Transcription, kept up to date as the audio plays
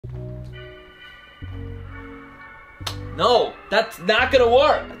No, that's not gonna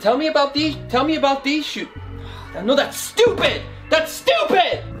work. Tell me about these shoes. No, that's stupid. That's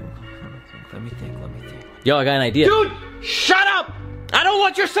stupid. Let me think. Yo, I got an idea. Dude, shut up. I don't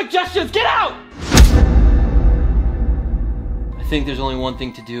want your suggestions. Get out. I think there's only one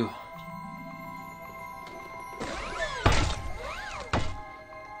thing to do.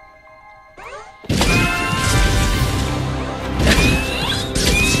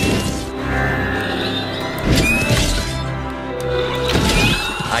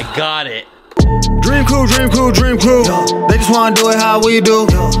 I got it. Dream crew, dream crew, dream crew. They just wanna do it how we do.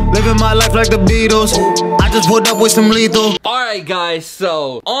 Living my life like the Beatles. I just pulled up with some lethal. Alright guys,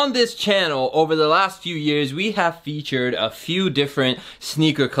 so on this channel over the last few years we have featured a few different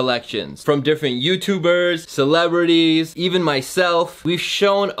sneaker collections from different YouTubers, celebrities, even myself. We've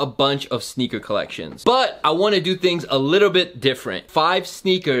shown a bunch of sneaker collections, but I want to do things a little bit different. 5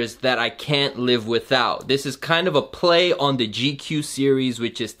 sneakers that I can't live without. This is kind of a play on the GQ series,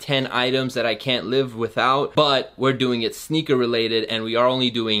 which is 10 items that I can't live without, but we're doing it sneaker related and we are only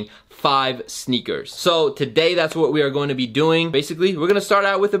doing 5 sneakers. So today that's what we are going to be doing. Basically, we're gonna start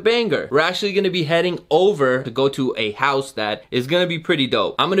out with a banger. We're actually gonna be heading over to go to a house that is gonna be pretty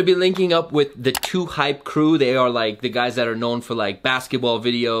dope. I'm gonna be linking up with the 2 Hype crew. They are like the guys that are known for like basketball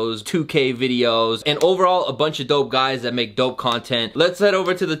videos, 2K videos, and overall a bunch of dope guys that make dope content. Let's head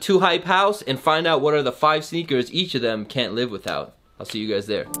over to the 2 Hype house and find out what are the 5 sneakers each of them can't live without. I'll see you guys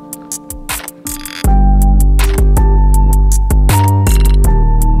there.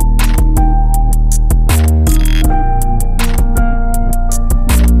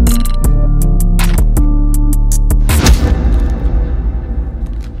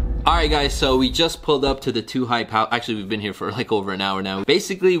 Alright guys, so we just pulled up to the 2 Hype house. Actually, we've been here for like over an hour now.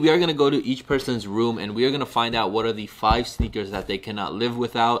 Basically, we are gonna go to each person's room and we are gonna find out what are the 5 sneakers that they cannot live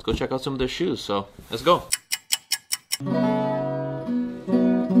without. Let's go check out some of their shoes, so let's go.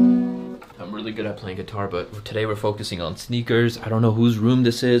 I'm really good at playing guitar, but today we're focusing on sneakers. I don't know whose room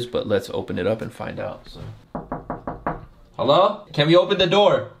this is, but let's open it up and find out. So, hello? Can we open the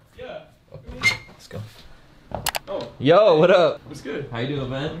door? Yeah. Okay, let's go. Oh. Yo, what up? What's good? How you doing,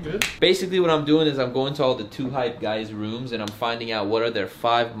 man? I'm good. Basically what I'm doing is I'm going to all the 2 Hype guys' rooms and I'm finding out what are their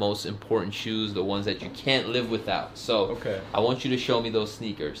 5 most important shoes, the ones that you can't live without. So, okay. I want you to show me those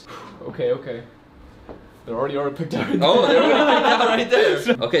sneakers. Okay. They're already picked out. Oh, they're already picked out right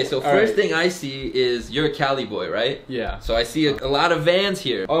there. Okay, so first thing I see is you're a Cali boy, right? Yeah. So I see a lot of Vans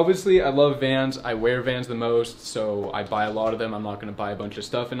here. Obviously, I love Vans. I wear Vans the most, so I buy a lot of them. I'm not gonna buy a bunch of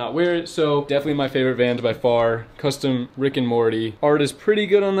stuff and not wear it. So definitely my favorite Vans by far. Custom Rick and Morty. Art is pretty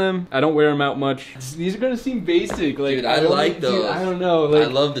good on them. I don't wear them out much. These are gonna seem basic. Like, dude, I like those. Dude, I don't know. Like,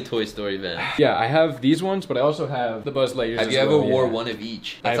 I love the Toy Story Vans. Yeah, I have these ones, but I also have the Buzz Lightyears. Have you ever wore one of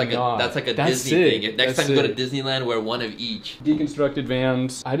each? That's like a Disney thing. Next time you go to Disneyland, wear one of each. Deconstructed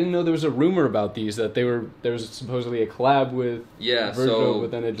Vans. I didn't know there was a rumor about these, that there was supposedly a collab with Virgil,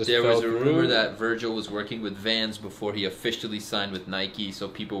 but then it just there fell was a rumor through. that Virgil was working with Vans before he officially signed with Nike, so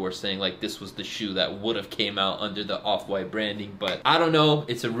people were saying like this was the shoe that would have came out under the Off-White branding, but I don't know,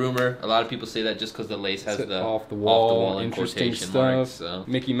 it's a rumor. A lot of people say that just because the lace has the off the wall in interesting quotation stuff. marks. So.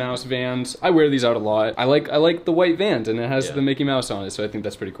 Mickey Mouse Vans. I wear these out a lot. I like the white Vans and it has the Mickey Mouse on it, so I think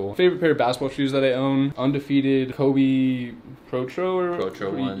that's pretty cool. Favorite pair of basketball shoes that I own, undefeated Kobe Protro ones.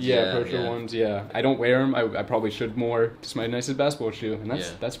 Protro ones. Yeah, I don't wear them. I probably should more. Just my nicest basketball shoe, and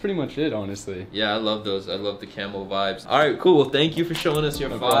that's pretty much it, honestly. Yeah, I love those. I love the camo vibes. All right, cool. Well, thank you for showing us your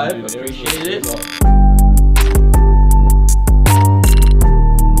 5. Appreciate it.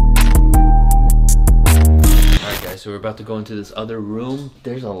 Alright guys, so we're about to go into this other room.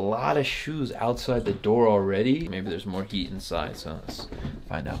 There's a lot of shoes outside the door already. Maybe there's more heat inside, so let's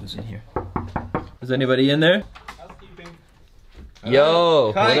find out who's in here. Is anybody in there?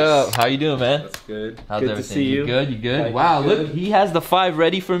 Yo, what up? How you doing, man? That's good. How's good everything? to see you. You good? You good? Wow, look, he has the 5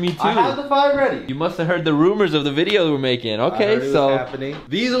 ready for me too. I have the 5 ready. You must have heard the rumors of the video we're making. Okay, I heard it so was happening.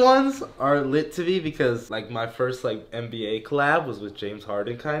 These ones are lit to me because like my first like NBA collab was with James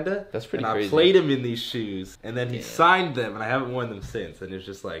Harden, kinda. That's pretty and crazy. I played him in these shoes, and then he signed them, and I haven't worn them since, and it's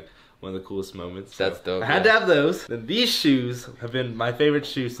just like one of the coolest moments. That's dope. I had to have those. Then these shoes have been my favorite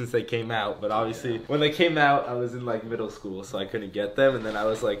shoes since they came out. But obviously, when they came out, I was in like middle school, so I couldn't get them. And then I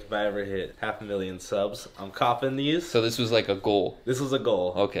was like, if I ever hit 500,000 subs, I'm copping these. So this was like a goal. This was a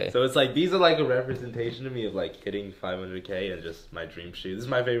goal. Okay. So it's like, these are like a representation to me of like hitting 500K and just my dream shoe. This is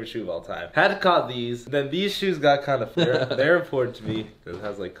my favorite shoe of all time. Had to cop these. Then these shoes got kind of, they're important to me because it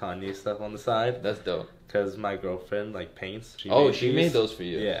has like Kanye stuff on the side. That's dope. because my girlfriend like paints. She these. made those for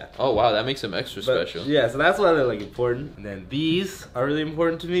you. Yeah. Oh wow, that makes them extra special. Yeah, so that's why they're like important. And then these are really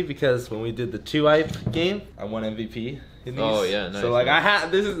important to me because when we did the 2-wipe game, I won MVP. In these. Oh yeah, nice. So like I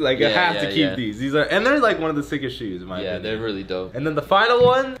have I have to keep these. These are, and they're like one of the sickest shoes in my opinion. they're really dope. And then the final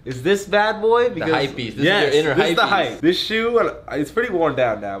one is this bad boy because the hype piece. This is your inner hype is the piece. hype. This shoe, it's pretty worn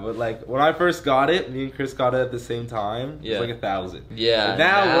down now, but like when I first got it, me and Chris got it at the same time. Yeah. It was like 1,000. Yeah. And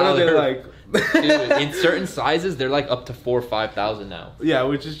now what are they like? Dude, in certain sizes, they're like up to 4,000 or 5,000 now. Yeah,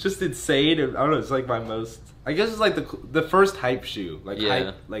 which is just insane. And, I don't know. It's like my most. I guess it's like the first hype shoe. Like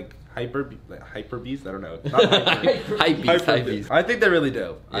hype, like hyper beast. I don't know. Not hyper beast. I think they're really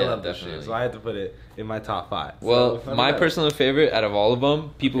dope. I love this shoe, so I had to put it in my top 5. Well, so, my personal favorite out of all of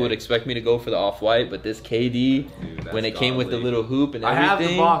them, people would expect me to go for the off-white, but this KD, dude, when it came with the little hoop and everything, I have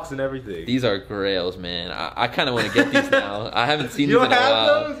the box and everything. These are grails, man. I kind of want to get these now. I haven't seen you these in a have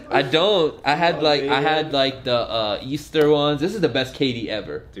while. Those? I don't. I had like the Easter ones. This is the best KD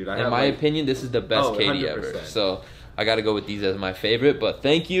ever. Dude, in my opinion, this is the best KD 100%. ever. So I gotta go with these as my favorite. But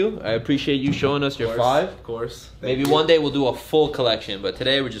thank you. I appreciate you showing us your 5. Of course. Maybe one day we'll do a full collection, but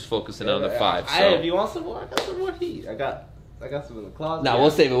today we're just focusing on the 5. So. If you want some more, I got some more heat. I got some in the closet. Nah,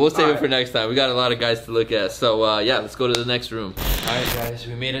 we'll save it. We'll save it for next time. We got a lot of guys to look at. So yeah, let's go to the next room. All right, guys,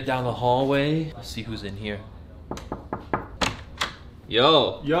 we made it down the hallway. Let's see who's in here.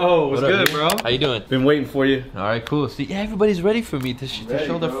 Yo, what's good, bro? How you doing? Been waiting for you. All right, cool. See, yeah, everybody's ready for me to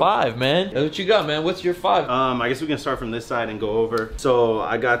show the 5, man. What you got, man? What's your 5? I guess we can start from this side and go over. So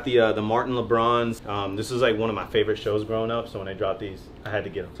I got the Martin LeBrons. This is like one of my favorite shows growing up. So when I dropped these, I had to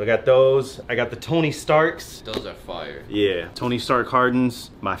get them. So I got those. I got the Tony Starks. Those are fire. Yeah, Tony Stark Hardens,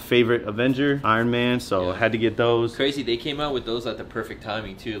 my favorite Avenger, Iron Man. So I had to get those. Crazy, they came out with those at the perfect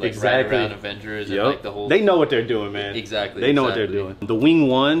timing too. Like exactly. right around Avengers and like the whole. They know what they're doing, man. Exactly. They know what they're doing. The wing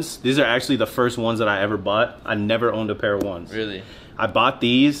ones, these are actually the first ones that I ever bought. I never owned a pair of ones. Really? I bought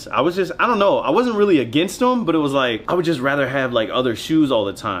these. I don't know. I wasn't really against them, but it was like, I would just rather have like other shoes all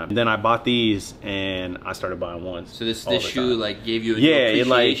the time. And then I bought these and I started buying ones. So this shoe like gave you a new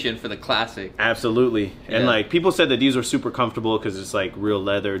appreciation for the classic. Absolutely. And like people said that these were super comfortable because it's like real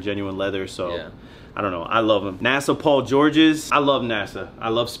leather, genuine leather. So I don't know. I love them. NASA Paul George's. I love NASA. I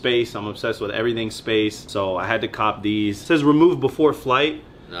love space. I'm obsessed with everything space. So I had to cop these. It says remove before flight.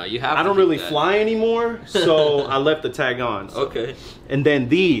 No, you have. I don't really fly anymore, so I left the tag on. So. Okay. And then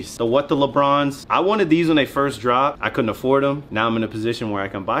these, the What the LeBrons. I wanted these when they first dropped. I couldn't afford them. Now I'm in a position where I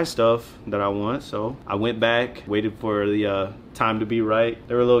can buy stuff that I want. So I went back, waited for the time to be right.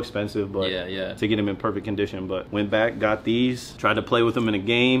 They were a little expensive, but to get them in perfect condition. But went back, got these, tried to play with them in a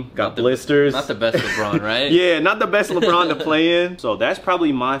game, got blisters. Not the best LeBron, right? Yeah, not the best LeBron to play in. So that's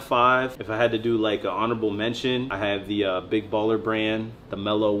probably my 5. If I had to do like an honorable mention, I have the Big Baller brand, the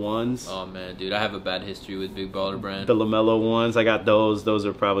Mellow ones. Oh man, dude, I have a bad history with Big Baller brand. The LaMelo ones, I got those. Those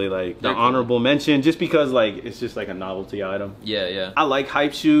are probably like the honorable mention, just because like it's just like a novelty item. Yeah. I like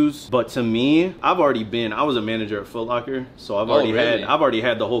hype shoes, but to me, I was a manager at Foot Locker, so I've already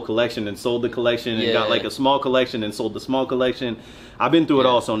had the whole collection and sold the collection and got like a small collection and sold the small collection. I've been through it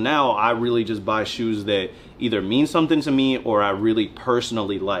all, so now I really just buy shoes that either mean something to me or I really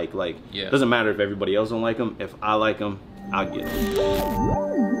personally like. Like, it doesn't matter if everybody else don't like them. If I like them, I'll get them.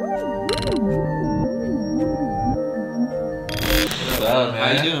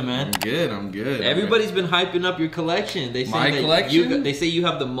 How you doing, man? I'm good. Everybody's been hyping up your collection. They say My collection? They say you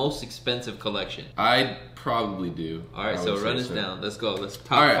have the most expensive collection. I probably do. All right, so run us down. Let's go. Let's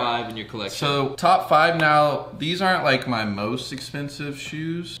top 5 in your collection. So top 5 now. These aren't like my most expensive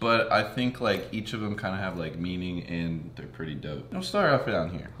shoes, but I think like each of them kind of have like meaning and they're pretty dope. We'll start off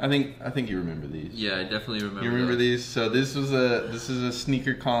down here. I think you remember these. Yeah, I definitely remember. You remember these? So this is a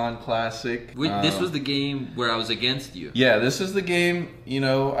Sneaker Con classic. This was the game where I was against you. Yeah, this is the game. You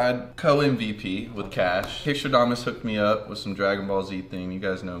know, I'd co-MVP with Cash. Hixodamus hooked me up with some Dragon Ball Z thing. You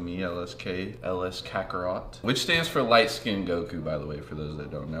guys know me, LSK, LS Kakarot. Which stands for Light Skin Goku, by the way, for those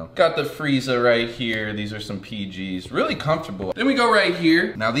that don't know. Got the Frieza right here. These are some PGs. Really comfortable. Then we go right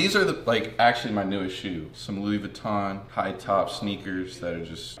here. Now these are actually my newest shoe. Some Louis Vuitton high top sneakers that are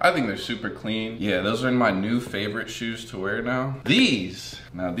just, I think they're super clean. Yeah, those are my new favorite shoes to wear now. These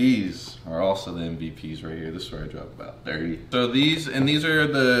are also the MVPs right here. This is where I drop about 30. So these are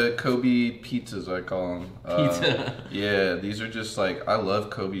the Kobe pizzas, I call them. Pizza. Yeah, these are just like, I love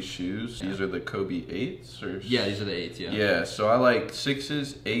Kobe's shoes. These are the Kobe 8s. Yeah, these are the 8s, Yeah, so I like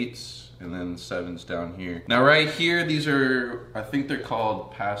 6s, 8s, and then 7s down here. Now right here, these are, I think they're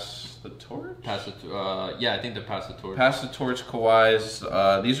called Pass the Torch? Yeah, I think they're Pass the Torch. Pass the Torch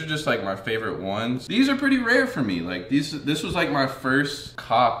Kawhis. These are just like my favorite ones. These are pretty rare for me. Like this was like my first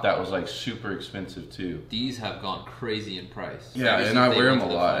cop that was like super expensive too. These have gone crazy in price. Yeah, and I wear them a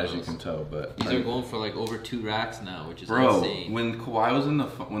lot, as you can tell. But these are going for like over 2 racks now, which is bro, insane. when Kawhi was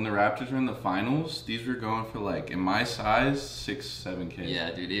when the Raptors were in the finals, these were going for like, in my size, 6-7K.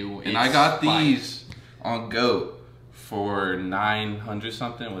 Yeah, dude. And I got these on GOAT for 900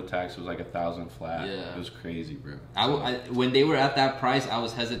 something. With tax, it was like 1,000 flat. Yeah, it was crazy, bro. When they were at that price, I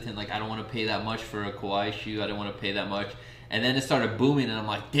was hesitant. Like, I don't want to pay that much for a Kawhi shoe. I don't want to pay that much. And then it started booming, and I'm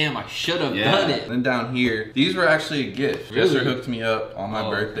like, damn, I should have done it. And then down here, these were actually a gift. Really? Jester hooked me up on my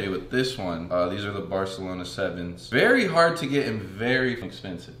birthday with this one. These are the Barcelona 7s. Very hard to get and very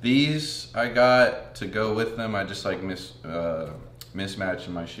expensive. These I got to go with them. I just like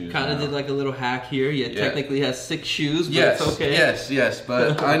mismatching my shoes. Kind of did like a little hack here. Yeah, technically has 6 shoes, but yes, it's okay. Yes,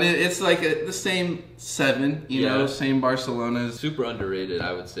 but it's like the same 7, you know, same Barcelonas. Super underrated,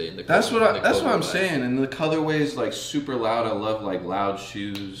 I would say. In the that's what I'm saying. And the colorway is like super loud. I love like loud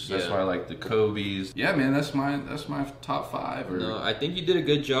shoes. That's why I like the Kobe's. Yeah, man, that's my top 5. No, I think you did a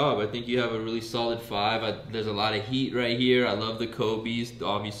good job. I think you have a really solid 5. There's a lot of heat right here. I love the Kobe's.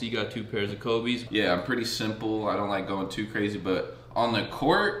 Obviously, you got 2 pairs of Kobe's. Yeah, I'm pretty simple. I don't like going too crazy, but on the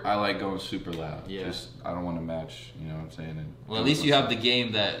court, I like going super loud. Yeah. Just, I don't want to match, you know what I'm saying? And well, at least you have the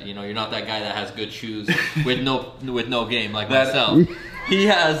game that, you know, you're not that guy that has good shoes with no game like myself. He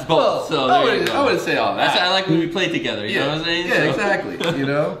has both, so there you go. I wouldn't say all that. I like when we play together, you know what I'm saying? Yeah, exactly, you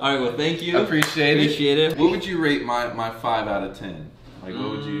know? All right, well, thank you. Appreciate it. What would you rate my 5 out of 10? Like,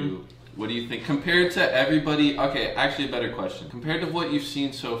 what do you think? Compared to everybody, okay, actually a better question. Compared to what you've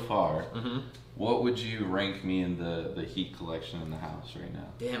seen so far, what would you rank me in the Heat collection in the house right now?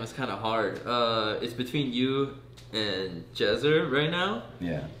 Damn, it's kind of hard. It's between you and Jezer right now.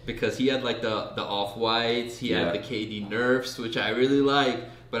 Yeah. Because he had like the off-whites, he had the KD Nerfs, which I really like,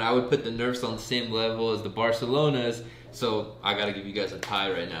 but I would put the Nerfs on the same level as the Barcelonas. So I gotta give you guys a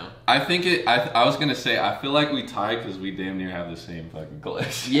tie right now. I think I was gonna say I feel like we tie because we damn near have the same fucking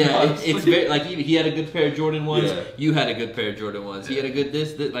collection. Yeah, it's very like he had a good pair of Jordan 1s. You had a good pair of Jordan 1s. He had a good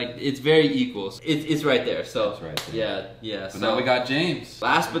this like it's very equal. It's right there. So it's right there. Yeah. So now we got James.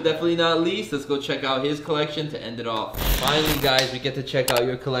 Last but definitely not least, let's go check out his collection to end it off. Finally, guys, we get to check out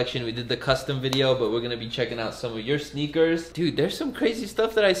your collection. We did the custom video, but we're gonna be checking out some of your sneakers. Dude, there's some crazy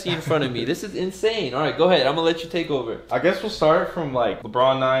stuff that I see in front of me. This is insane. All right, go ahead. I'm gonna let you take over. I guess we'll start from like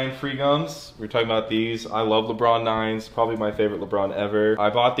LeBron 9 free gums. We're talking about these. I love LeBron 9s, probably my favorite LeBron ever.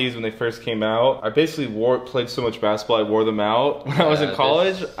 I bought these when they first came out. I basically played so much basketball, I wore them out. When I was in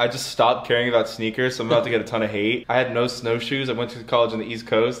college, I just stopped caring about sneakers, so I'm about to get a ton of hate. I had no snowshoes. I went to college on the East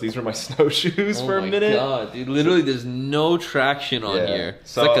Coast. These were my snowshoes for a minute. Oh my god, dude. Literally, there's no traction on here.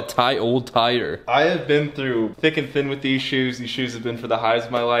 It's like a old tire. I have been through thick and thin with these shoes. These shoes have been for the highs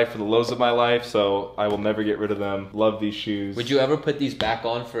of my life, for the lows of my life, so I will never get rid of them. Love these shoes. Would you ever put these back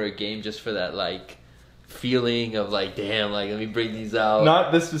on for a game just for that like feeling of like, damn, like let me bring these out?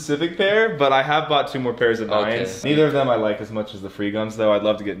 Not this specific pair, but I have bought 2 more pairs of 9s. Okay. Neither of them I like as much as the free gums though. I'd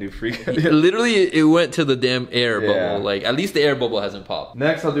love to get new free gums. Literally, it went to the damn air bubble. Like at least the air bubble hasn't popped.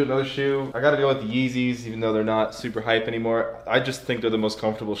 Next, I'll do another shoe. I gotta go with the Yeezys, even though they're not super hype anymore. I just think they're the most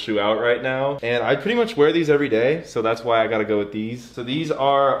comfortable shoe out right now. And I pretty much wear these every day, so that's why I gotta go with these. So these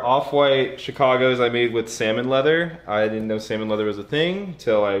are off-white Chicagos I made with salmon leather. I didn't know salmon leather was a thing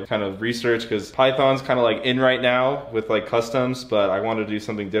till I kind of researched, because Python's kind of like in right now with like customs, but I wanted to do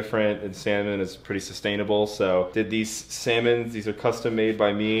something different, and salmon is pretty sustainable, so did these salmons. These are custom made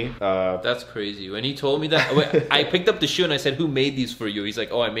by me. That's crazy. When he told me that, I picked up the shoe and I said, who made these for you? He's like,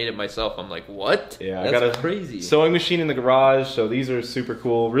 oh, I made it myself. I'm like, what? Yeah, that's I got a crazy sewing machine in the garage, so these are super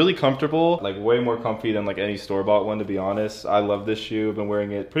cool, really comfortable, like way more comfy than like any store-bought one, to be honest. I love this shoe. I've been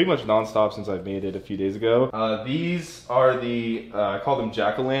wearing it pretty much non-stop since I've made it a few days ago. These are the I call them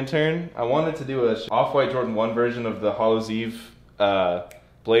jack-o'-lantern. I wanted to do a off-white Jordan 1 version of the Hallows Eve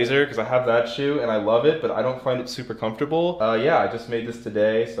blazer, because I have that shoe and I love it, but I don't find it super comfortable. Yeah, I just made this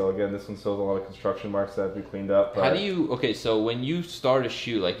today, so again, this one still has a lot of construction marks that have to be cleaned up. But how do you, okay, so when you start a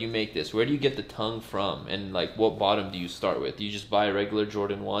shoe, like you make this, where do you get the tongue from? And like what bottom do you start with? Do you just buy a regular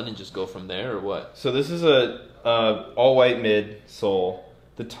Jordan 1 and just go from there, or what? So this is a all white mid sole.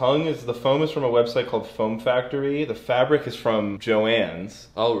 The tongue is, the foam is from a website called Foam Factory. The fabric is from Joann's.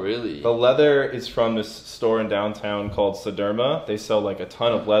 Oh, really? The leather is from this store in downtown called Soderma. They sell like a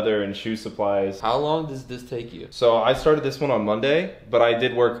ton of leather and shoe supplies. How long does this take you? So I started this one on Monday, but I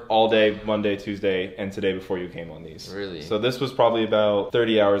did work all day Monday, Tuesday, and today before you came on these. Really? So this was probably about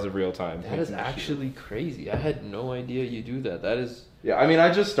 30 hours of real time. That is actually crazy. I had no idea you do that. That is... Yeah, I mean,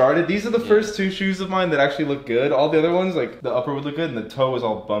 I just started. These are the first 2 shoes of mine that actually look good. All the other ones, like the upper would look good and the toe was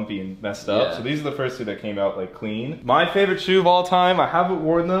all bumpy and messed up. Yeah. So these are the first 2 that came out like clean. My favorite shoe of all time, I haven't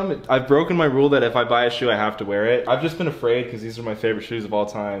worn them. I've broken my rule that if I buy a shoe, I have to wear it. I've just been afraid because these are my favorite shoes of all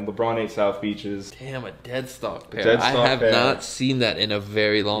time. LeBron 8 South Beaches. Damn, a dead stock pair. Dead stock I have pair. not seen that in a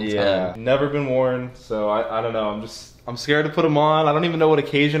very long time. Yeah, never been worn. So I don't know. I'm scared to put them on. I don't even know what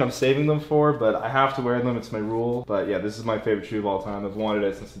occasion I'm saving them for, but I have to wear them. It's my rule. But yeah, this is my favorite shoe of all time. I've wanted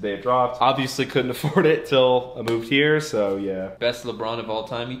it since the day it dropped. Obviously couldn't afford it till I moved here, so yeah. Best LeBron of all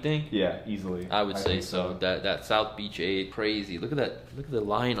time, you think? Yeah, easily. I would say so. That South Beach 8, crazy. Look at that. Look at the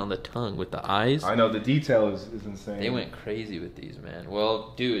line on the tongue with the eyes. I know, the detail is insane. They went crazy with these, man.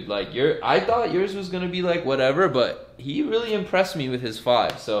 Well, dude, like I thought yours was gonna be like whatever, but he really impressed me with his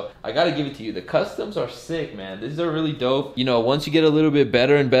 5. So I gotta give it to you. The customs are sick, man. These are really dope. You know, once you get a little bit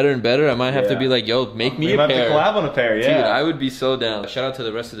better and better and better, I might have to be like, yo, make me a pair. We might have to collab on a pair, yeah. Dude, I would be so down. Shout out to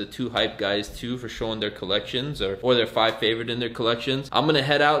the rest of the 2 hype guys too for showing their collections or their 5 favorite in their collections. I'm gonna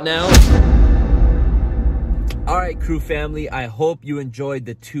head out now. Alright, Crew family, I hope you enjoyed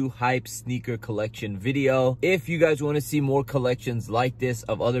the 2 hype sneaker collection video. If you guys want to see more collections like this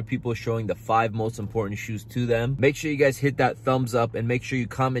of other people showing the 5 most important shoes to them, make sure you guys hit that thumbs up and make sure you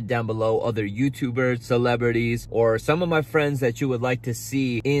comment down below other YouTubers, celebrities, or some of my friends that you would like to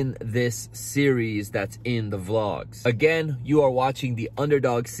see in this series that's in the vlogs. Again, you are watching the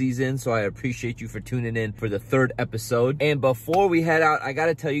Underdog season, so I appreciate you for tuning in for the 3rd episode. And before we head out, I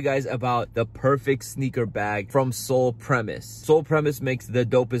gotta tell you guys about the perfect sneaker bag from Soul Premise. Soul Premise makes the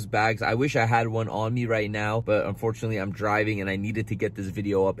dopest bags. I wish I had one on me right now, but unfortunately I'm driving and I needed to get this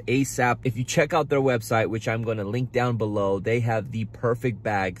video up ASAP. If you check out their website, which I'm going to link down below, they have the perfect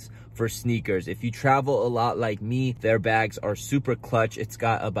bags for sneakers. If you travel a lot like me, their bags are super clutch. It's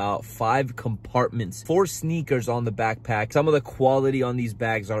got about 5 compartments for sneakers on the backpack. Some of the quality on these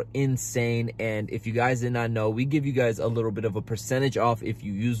bags are insane, and if you guys did not know, we give you guys a little bit of a percentage off if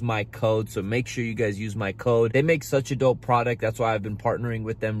you use my code, so make sure you guys use my code. They make such a dope product. That's why I've been partnering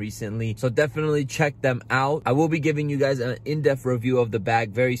with them recently, so definitely check them out. I will be giving you guys an in-depth review of the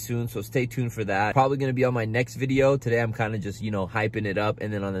bag very soon, so stay tuned for that. Probably going to be on my next video. Today I'm kind of just, you know, hyping it up,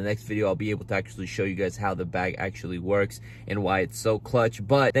 and then on the next video I'll be able to actually show you guys how the bag actually works and why it's so clutch.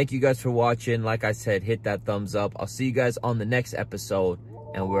 But thank you guys for watching. Like I said, hit that thumbs up. I'll see you guys on the next episode,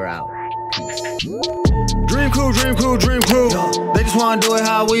 and we're out. Peace. Dream crew, dream crew, dream crew. They just wanna do it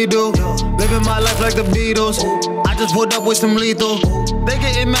how we do. Living my life like the Beatles. I just pulled up with some lethal. They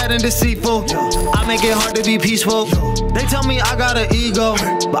getting mad and deceitful. I make it hard to be peaceful. They tell me I got an ego,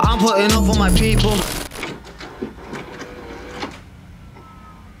 but I'm putting up for my people.